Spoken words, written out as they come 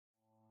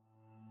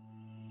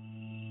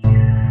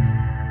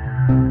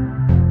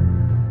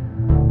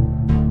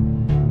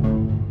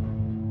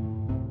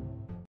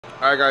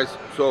Alright guys,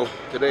 so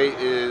today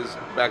is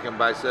Back and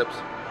Biceps.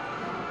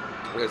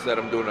 Like I said,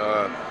 I'm doing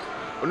a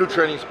new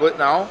training split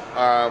now.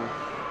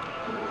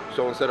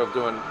 So instead of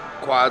doing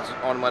quads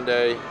on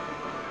Monday,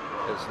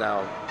 it's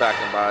now back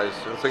and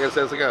biceps. It's like I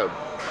said,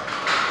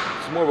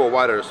 it's more of a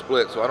wider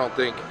split, so I don't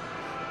think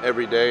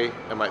every day,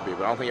 it might be,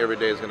 but I don't think every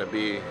day is going to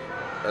be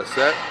a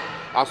set.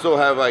 I'll still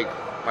have, like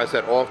I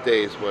said, off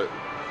days, but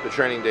the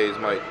training days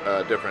might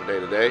different day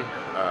to day.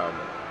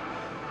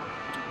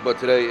 But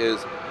today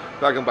is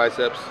back and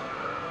biceps.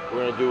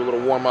 We're going to do a little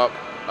warm up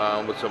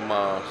with some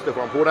stiff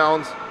arm pull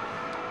downs,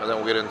 and then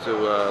we'll get into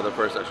the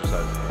first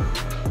exercise.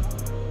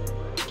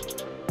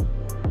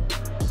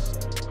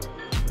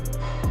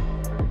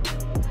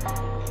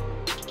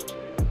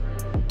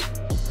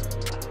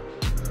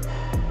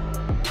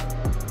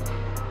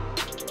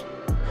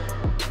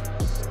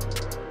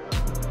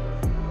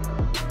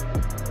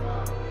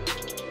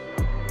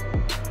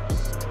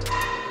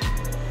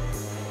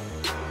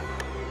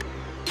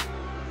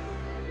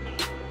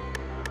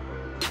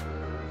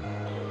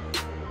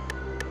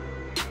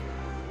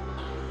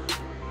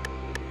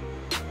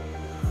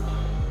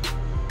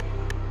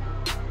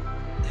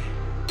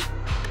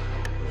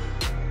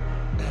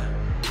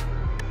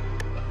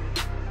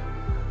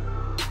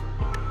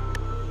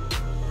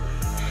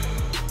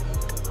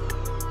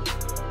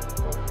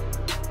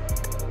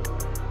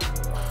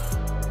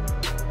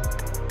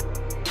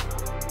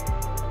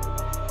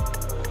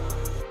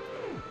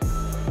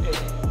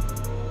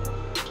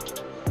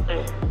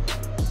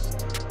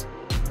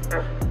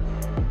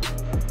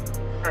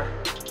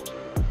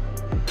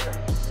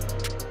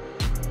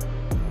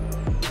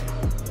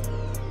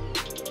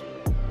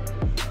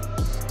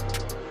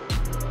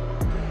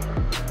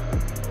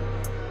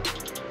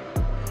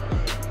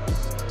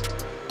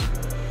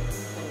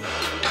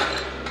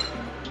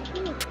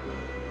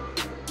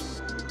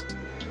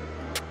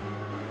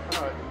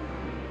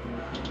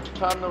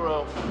 Time to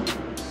row.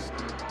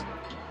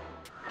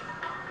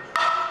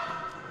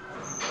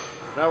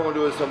 Now we're going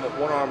to do some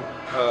one arm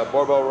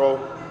barbell row.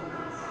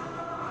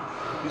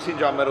 You've seen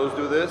John Meadows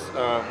do this.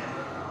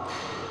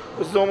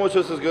 This is almost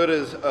just as good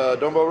as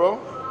dumbbell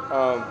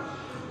row.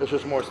 It's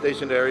just more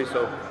stationary,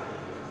 so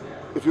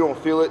if you don't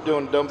feel it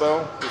doing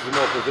dumbbell, this is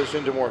more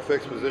positioned, a more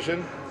fixed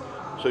position.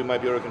 So you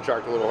might be able to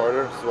contract a little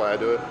harder. This is why I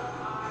do it.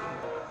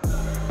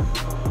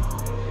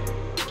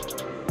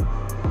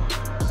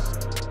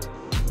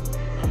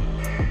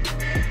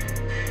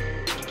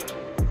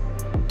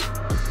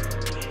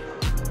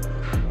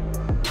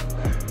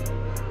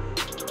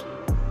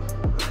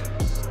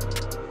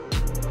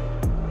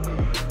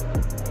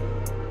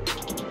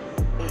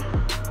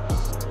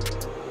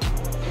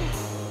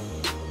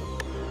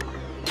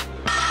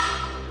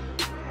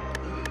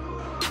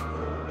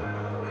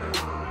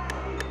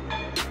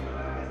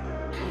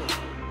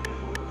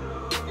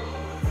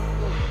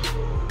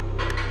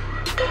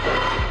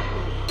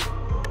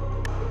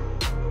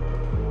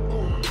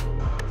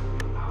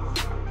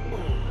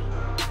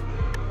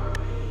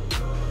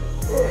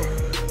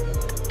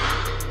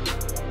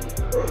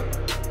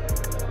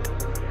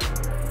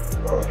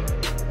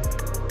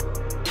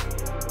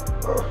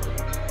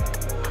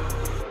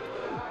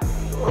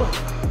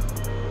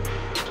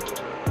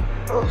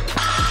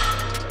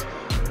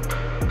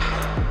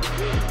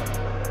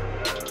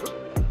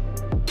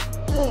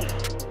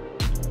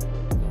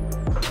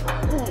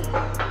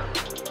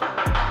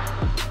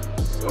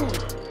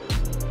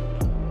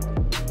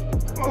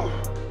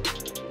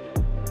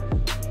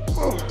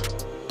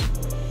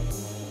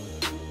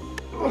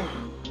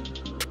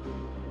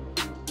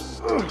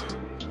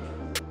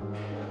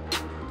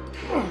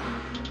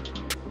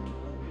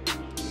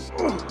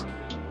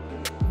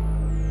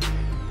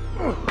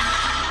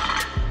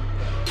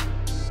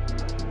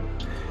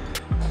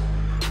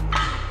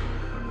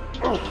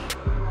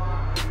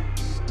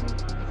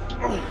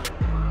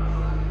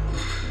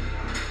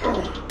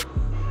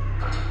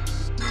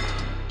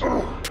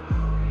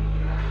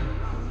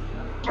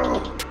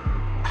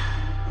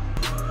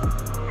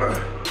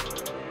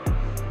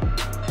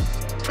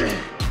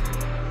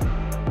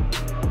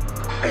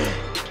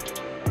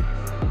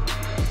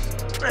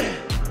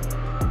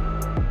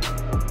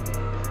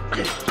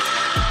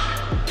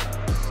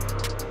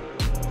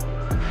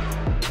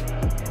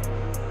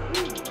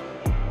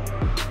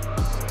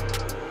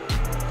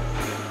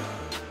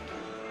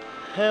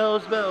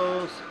 Hells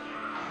bells.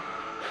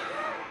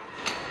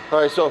 All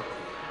right, so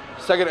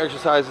second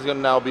exercise is gonna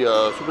now be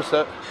a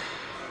superset.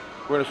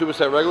 We're gonna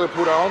superset regular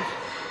pull downs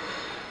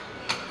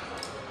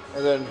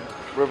and then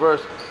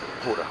reverse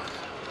pull downs.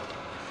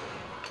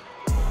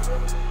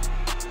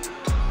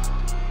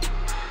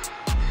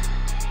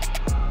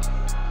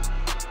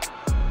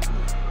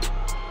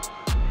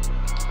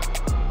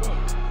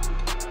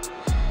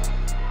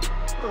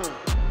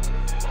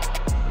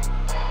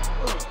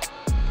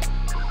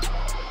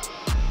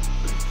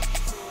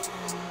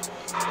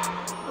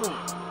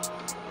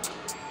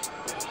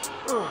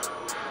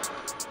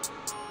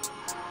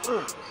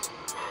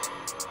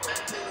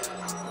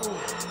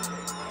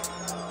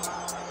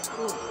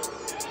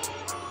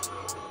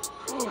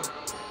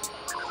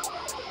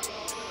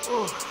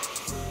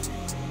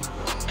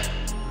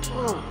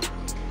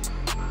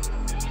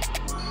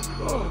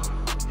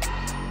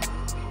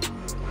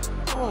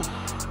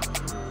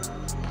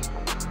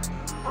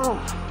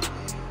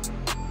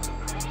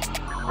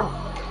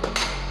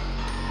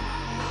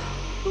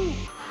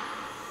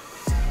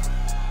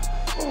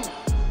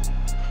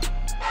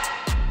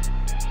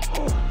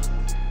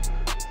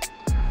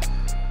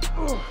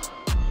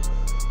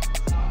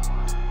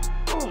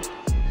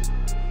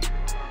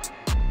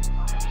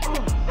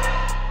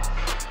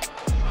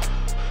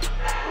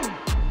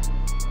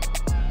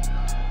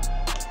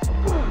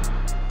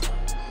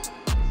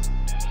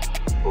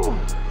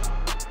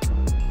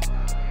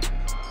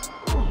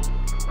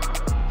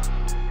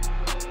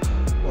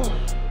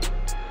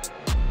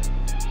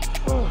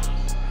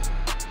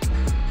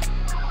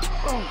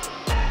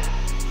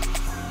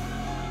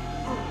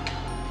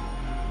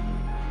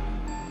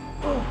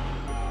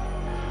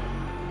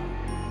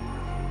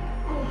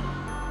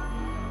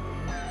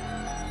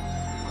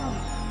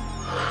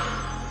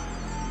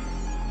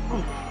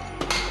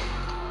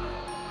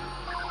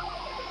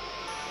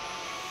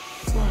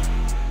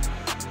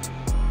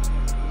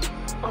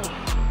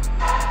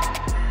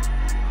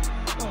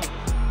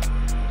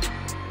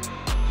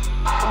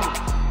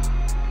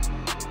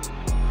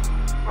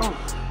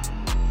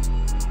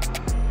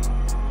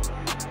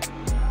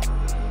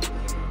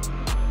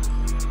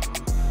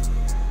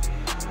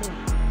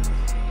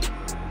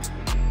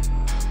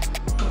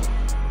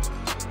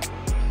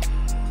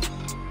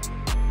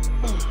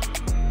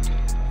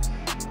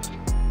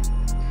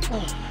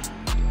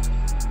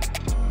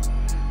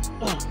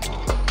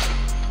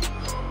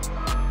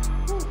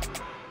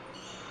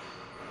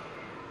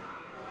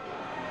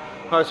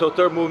 All right, so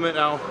third movement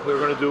now, we're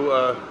gonna do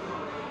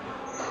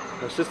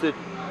assisted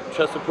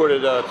chest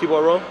supported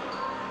T-bar row. We're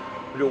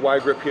gonna do a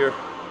wide grip here.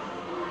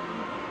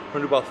 We're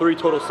gonna do about 3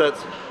 total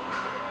sets,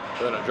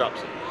 and then a drop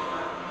set.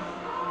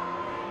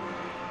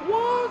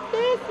 Walk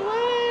this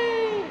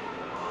way!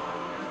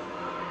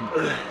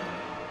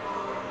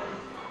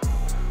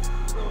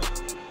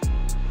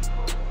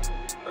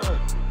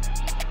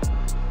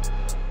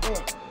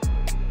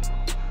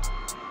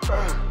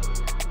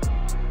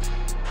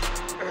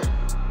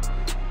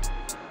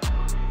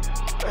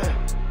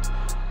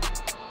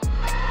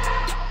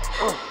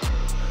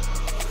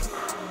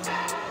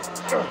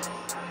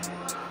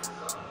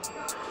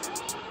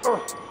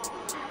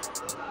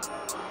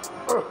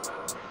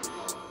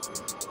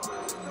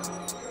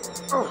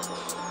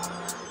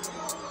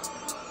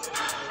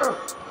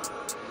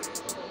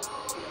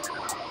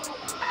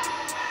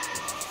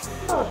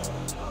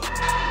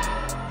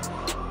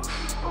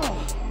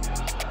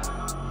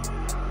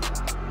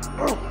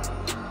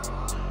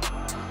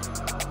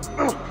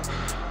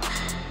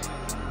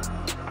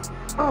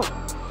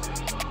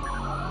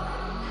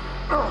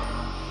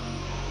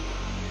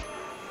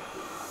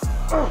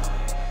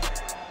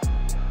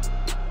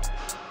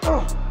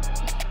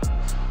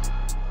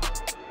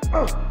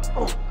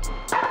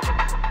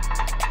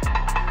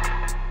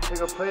 Take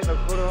a plate and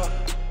put it on.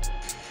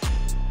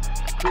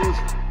 Please.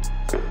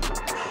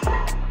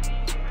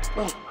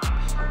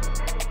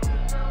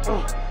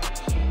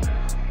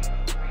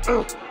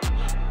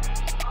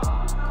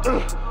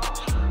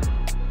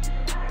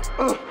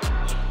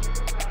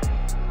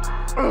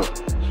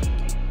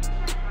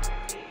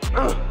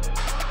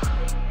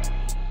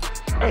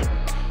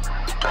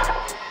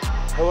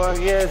 Oh,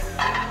 yes.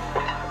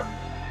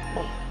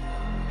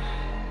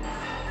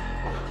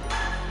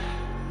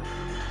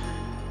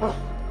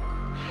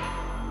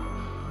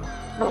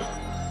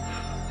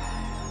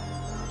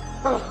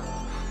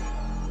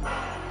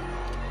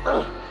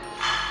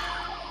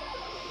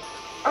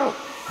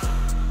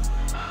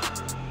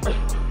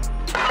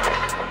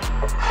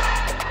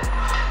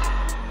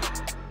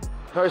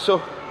 All right,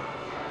 so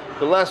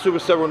the last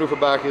superset we're gonna do for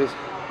back is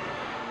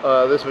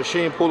this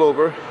machine pull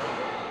over.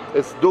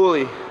 It's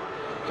dually,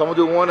 so I'm gonna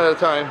do one at a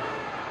time,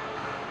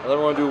 and then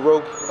we're gonna do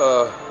rope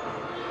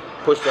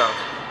push downs.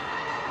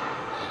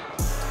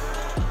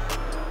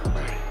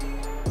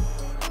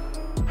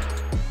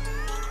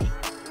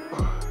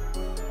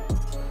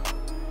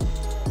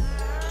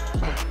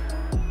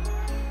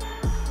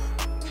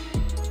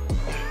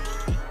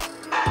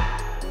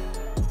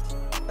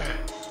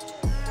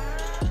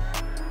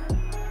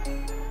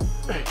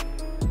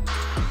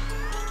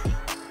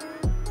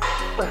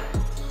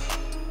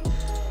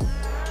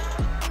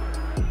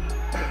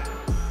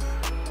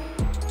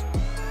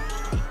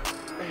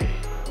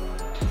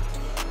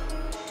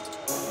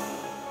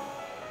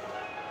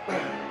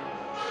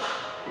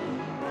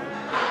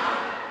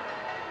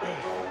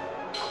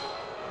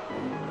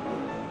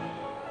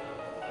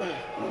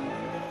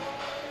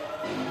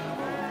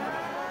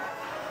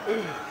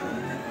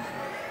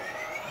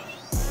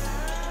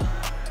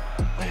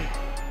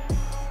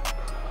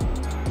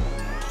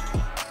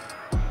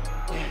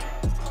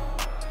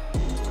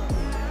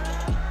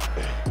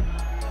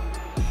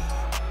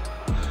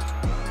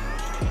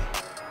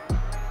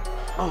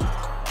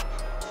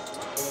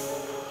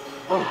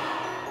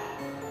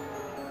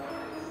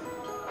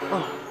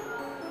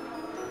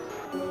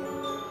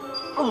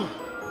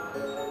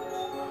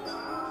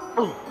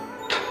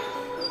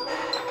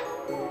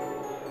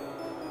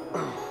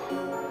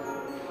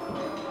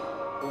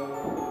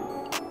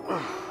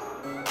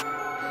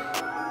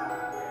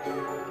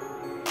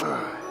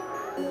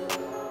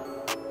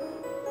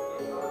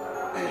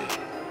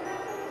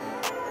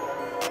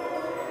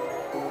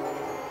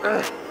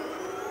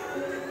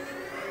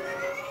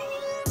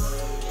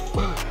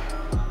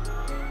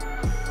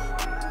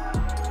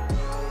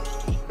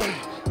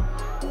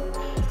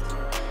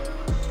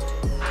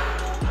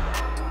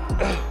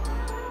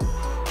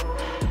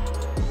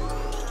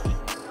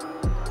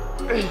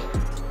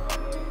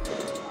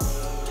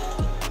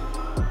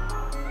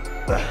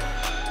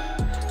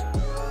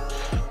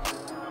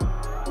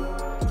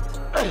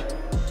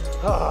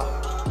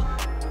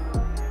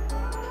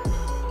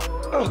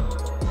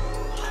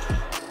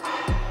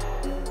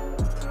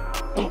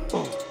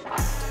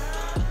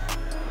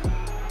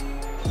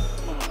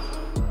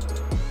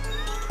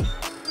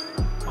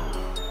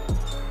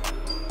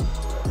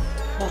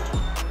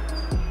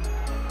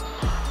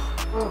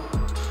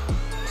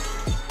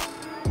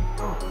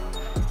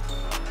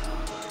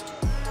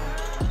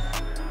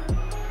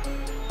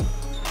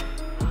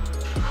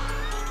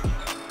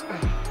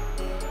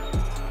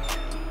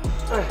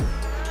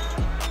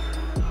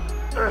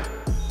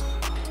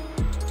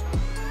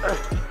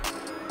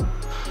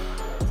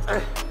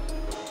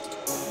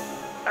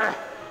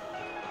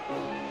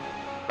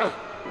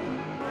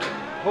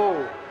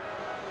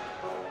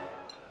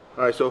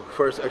 All right, so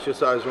first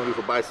exercise we're gonna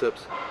do for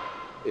biceps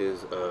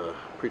is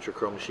preacher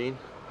curl machine.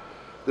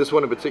 This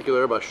one in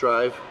particular by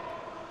Strive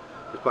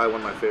is probably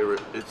one of my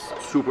favorite. It's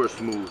super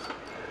smooth.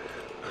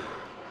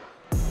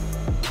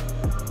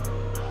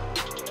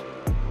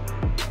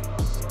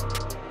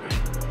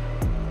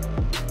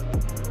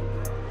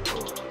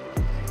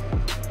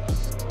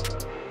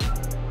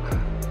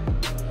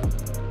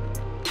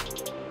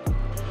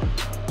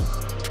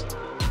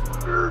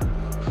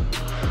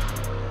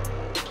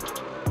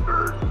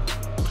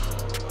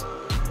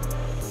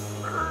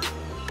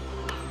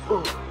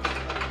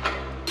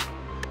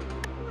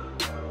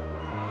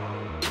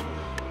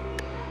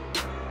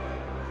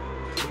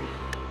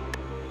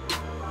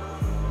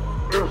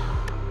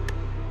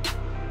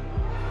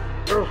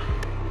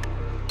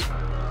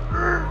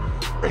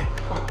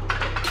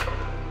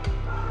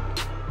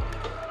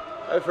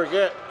 I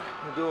forget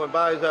I'm doing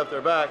buys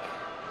after back.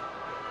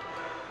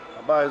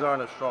 My buys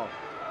aren't as strong.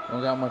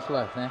 Don't got much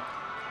left, eh?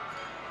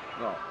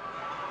 No.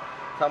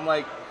 I'm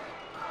like,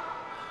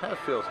 that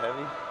feels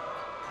heavy.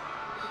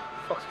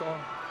 What's going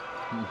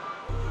on?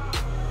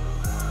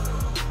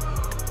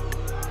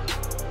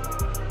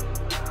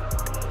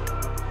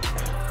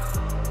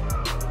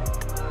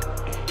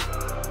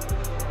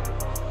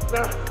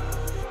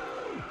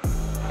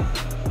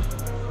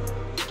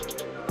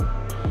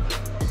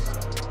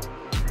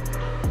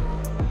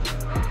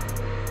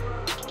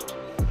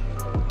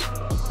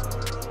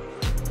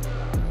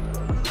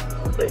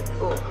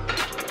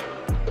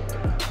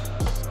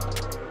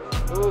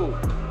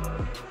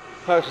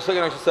 Alright, so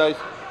second exercise,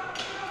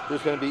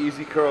 there's going to be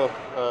easy curl,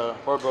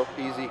 barbell,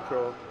 easy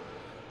curl.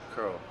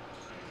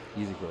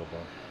 Easy curl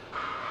bar.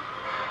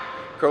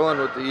 Curling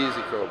with the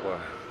easy curl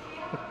bar.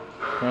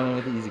 Curling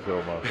with the easy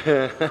curl bar.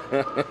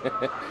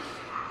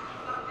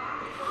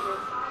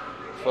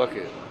 Fuck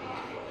it.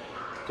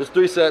 Just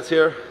 3 sets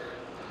here.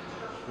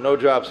 No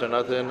drops or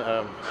nothing.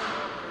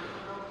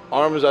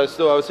 Arms, I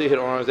still obviously hit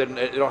arms. They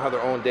don't have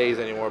their own days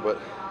anymore, but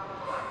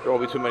there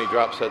won't be too many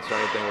drop sets or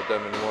anything with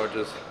them anymore.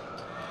 Just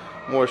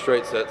more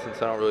straight sets since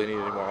I don't really need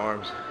any more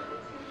arms.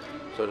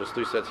 So just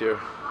 3 sets here,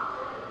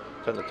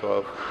 10 to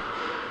 12.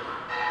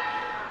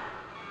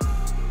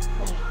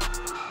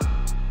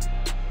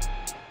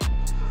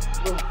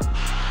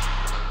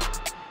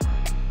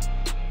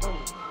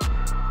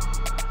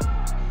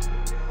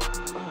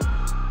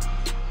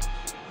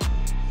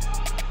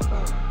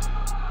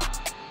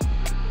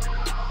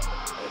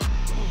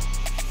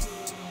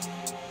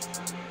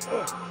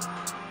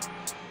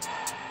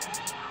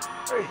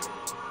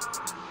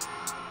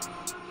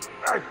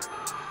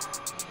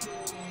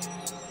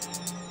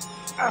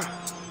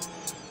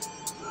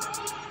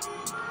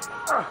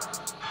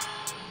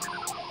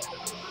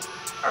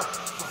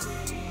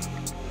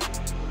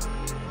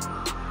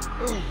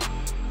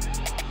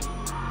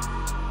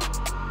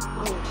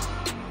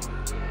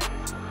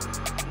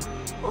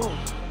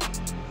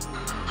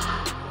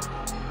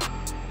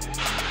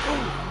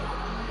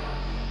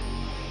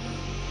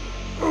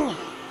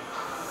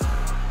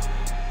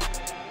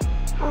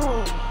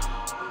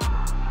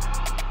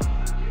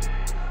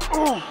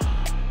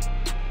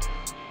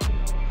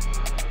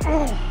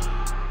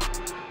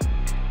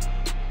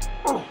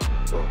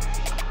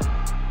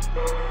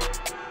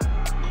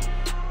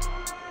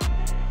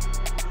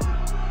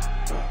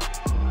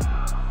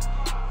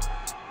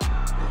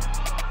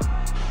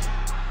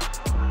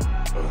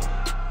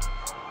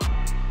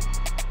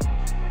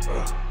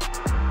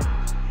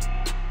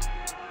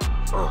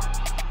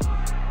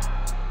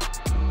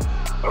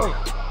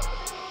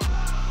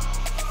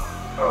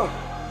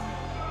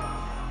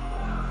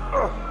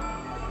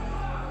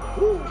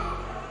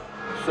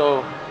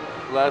 So,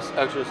 last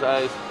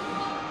exercise,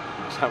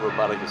 it's not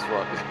robotic as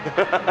fuck.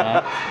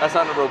 That's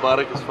not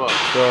robotic as fuck.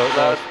 So,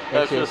 last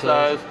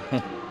exercise.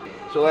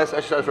 So last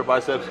exercise for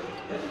biceps,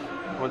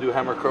 I'm gonna do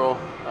hammer curl,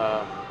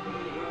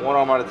 1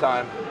 arm at a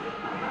time.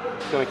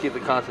 Just gonna keep the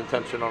constant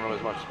tension on them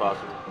as much as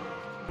possible.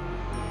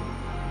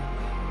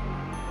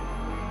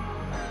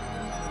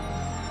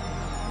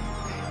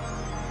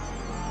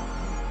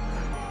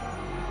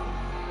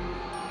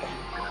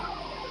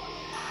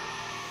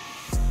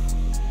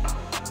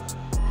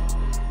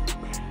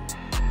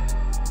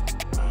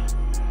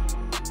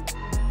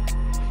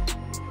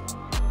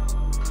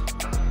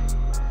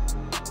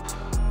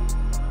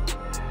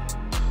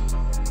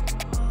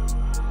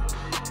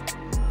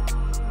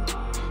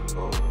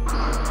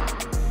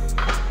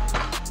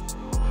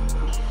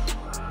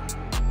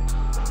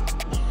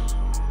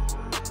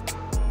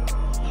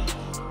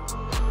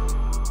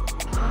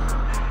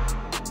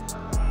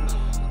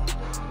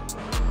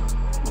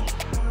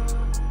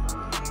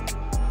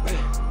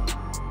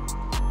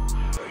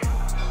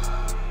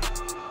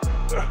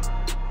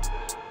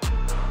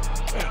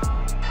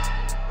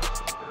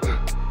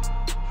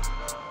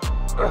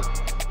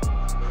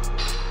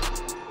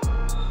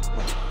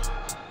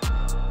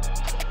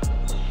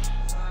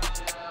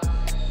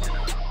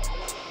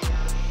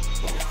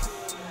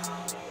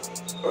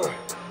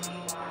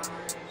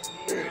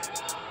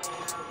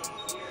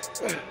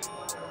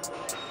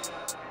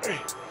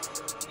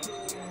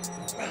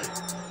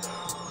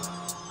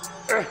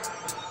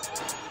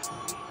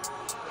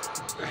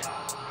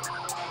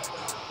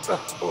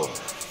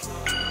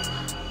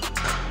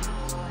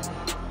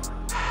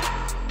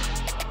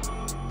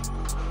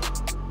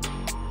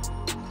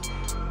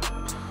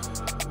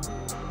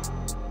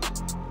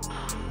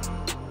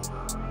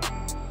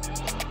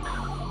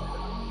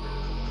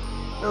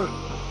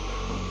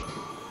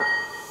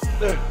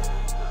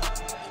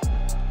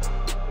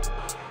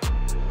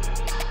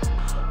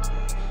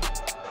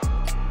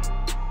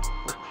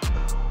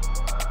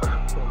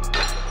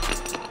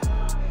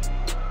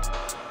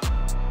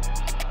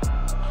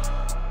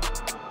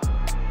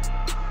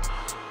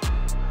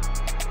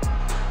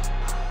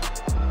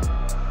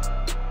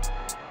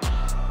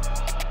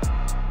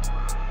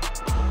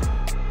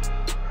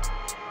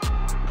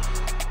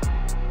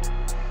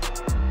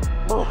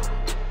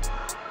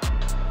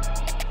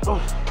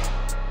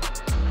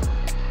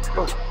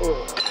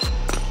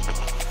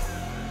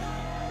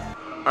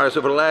 All right,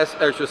 so for the last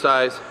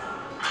exercise,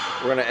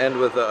 we're gonna end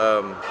with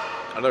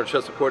another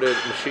chest supported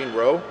machine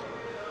row.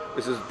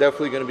 This is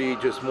definitely gonna be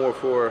just more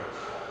for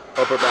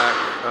upper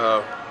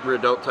back, rear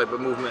delt type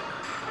of movement.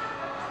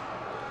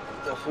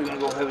 Definitely gonna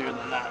go heavier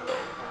than that though.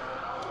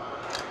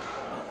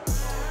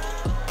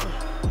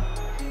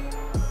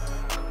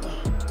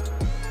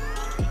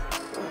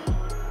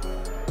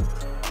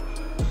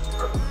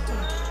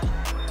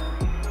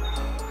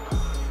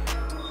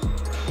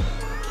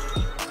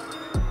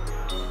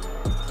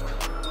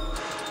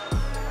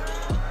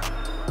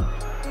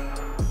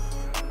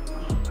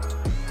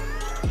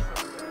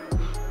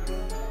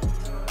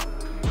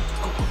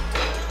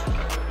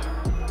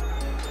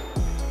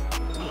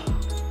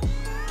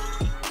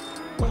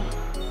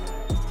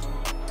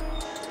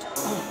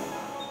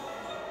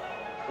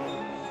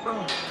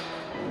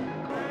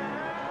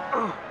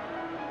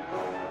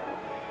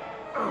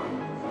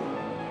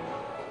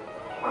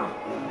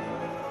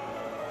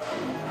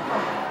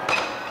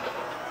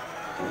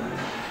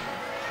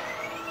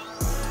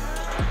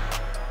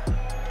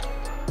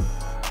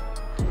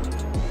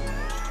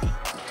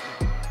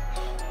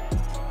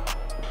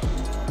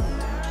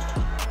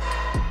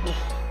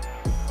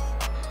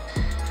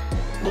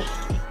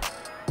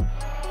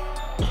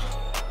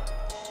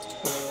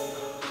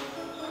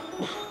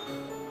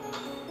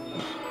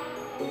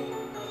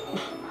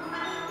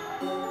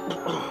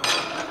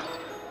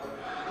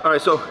 All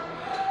right, so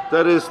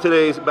that is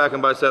today's back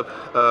and bicep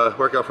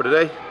workout for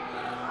today.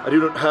 I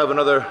do have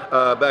another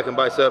back and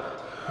bicep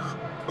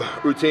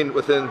routine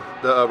within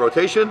the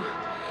rotation.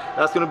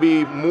 That's going to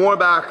be more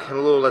back and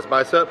a little less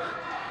bicep.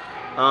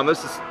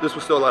 This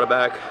was still a lot of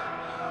back,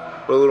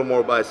 but a little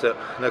more bicep.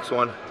 Next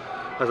one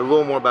has a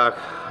little more back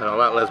and a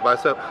lot less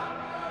bicep.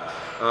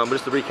 But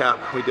just to recap,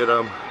 we did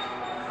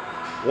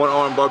one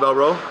arm barbell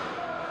row,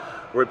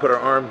 where we put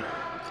our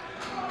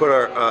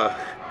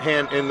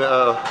hand in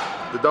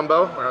the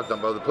dumbbell, or not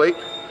dumbbell, the plate,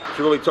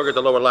 to really target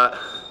the lower lat.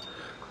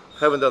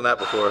 Haven't done that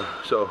before,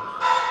 so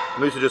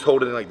I'm used to just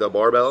holding like the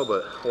barbell,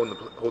 but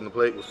holding the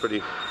plate was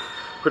pretty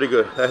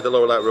good. I had the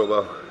lower lat real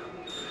well.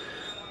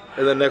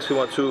 And then next we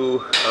went to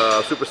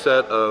a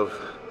superset of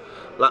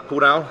lat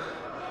pull down,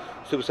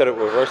 superset of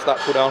reverse lat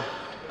pull down.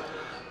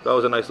 That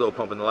was a nice little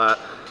pump in the lat.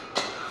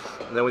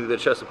 And then we did the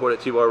chest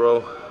supported T-bar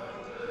row.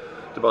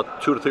 Did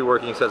about 2 to 3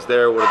 working sets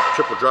there with a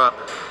triple drop.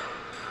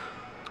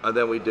 And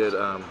then we did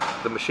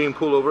the machine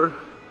pullover,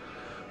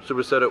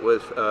 superset it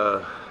with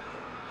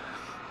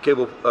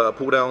cable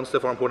pull downs,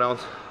 stiff arm pull downs.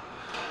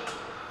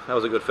 That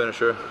was a good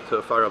finisher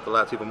to fire up the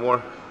lats even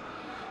more.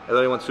 And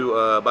then we went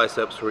to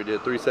biceps, where we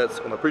did 3 sets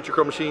on the preacher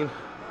curl machine,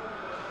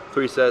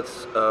 3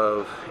 sets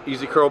of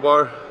easy curl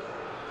bar,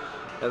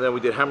 and then we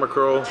did hammer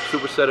curl,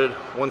 supersetted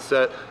 1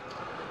 set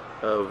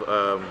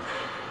of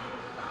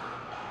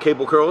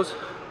cable curls.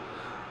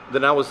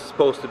 Then that was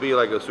supposed to be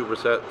like a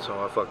superset, so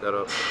I fucked that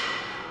up.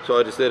 So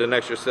I just did an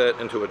extra set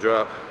into a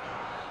drop.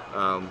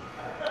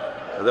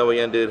 And then we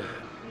ended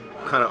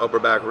kind of upper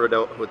back rear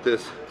delt with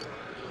this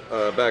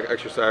back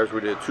exercise.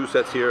 We did 2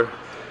 sets here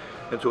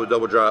into a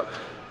double drop.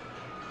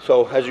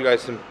 So as you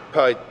guys can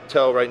probably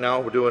tell right now,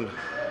 we're doing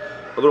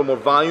a little more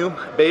volume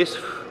base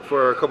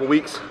for a couple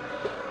weeks.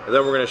 And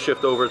then we're gonna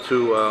shift over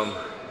to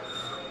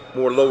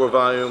more lower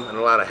volume and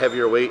a lot of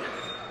heavier weight.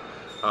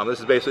 This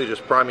is basically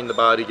just priming the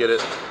body, get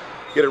it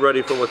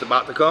ready for what's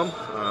about to come.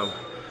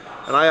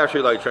 And I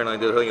actually like training like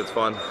this. I think it's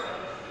fun.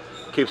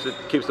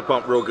 Keeps the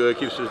pump real good,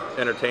 keeps you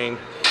entertained.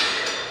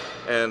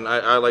 And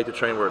I like to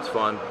train where it's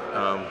fun.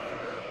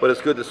 But it's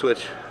good to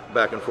switch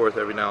back and forth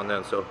every now and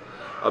then. So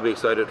I'll be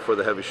excited for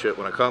the heavy shit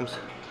when it comes.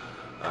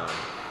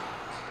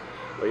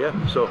 But yeah,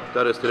 so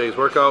that is today's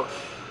workout.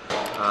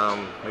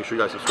 Make sure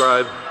you guys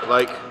subscribe,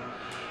 like,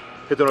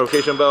 hit the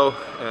notification bell,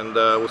 and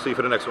we'll see you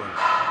for the next one.